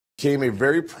became a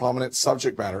very prominent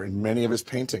subject matter in many of his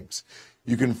paintings.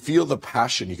 You can feel the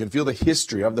passion. You can feel the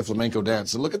history of the flamenco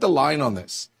dance. And look at the line on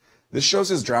this. This shows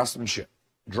his draftsmanship.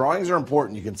 Drawings are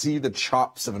important. You can see the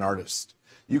chops of an artist.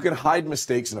 You can hide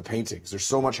mistakes in a painting because there's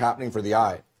so much happening for the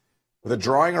eye. With a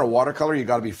drawing or a watercolor, you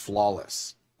got to be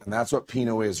flawless. And that's what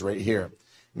Pino is right here.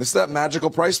 And this is that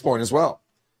magical price point as well,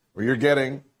 where you're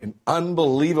getting an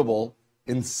unbelievable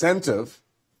incentive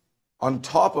on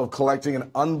top of collecting an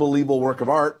unbelievable work of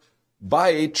art by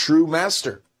a true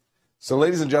master. So,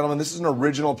 ladies and gentlemen, this is an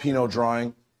original Pino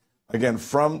drawing, again,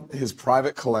 from his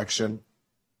private collection.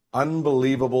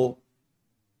 Unbelievable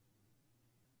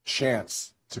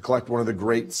chance to collect one of the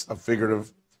greats of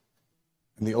figurative.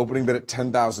 And the opening bid at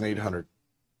 $10,800.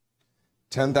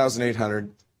 $10,800.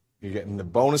 You're getting the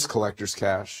bonus collector's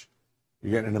cash.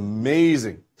 You're getting an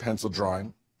amazing pencil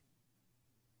drawing.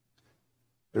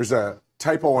 There's a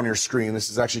typo on your screen. This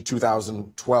is actually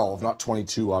 2012, not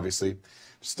 22, obviously.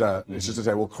 It's just a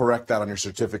typo. We'll correct that on your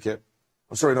certificate.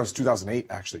 I'm sorry, no, it's 2008,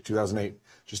 actually, 2008.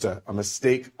 Just a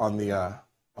mistake on the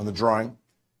drawing.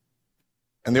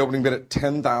 And the opening bid at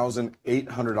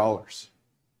 $10,800.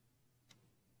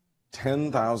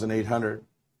 $10,800.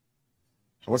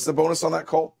 What's the bonus on that,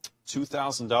 Cole?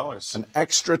 $2,000. An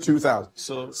extra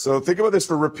 $2,000. So think about this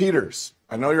for repeaters.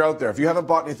 I know you're out there. If you haven't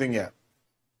bought anything yet,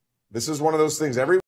 this is one of those things.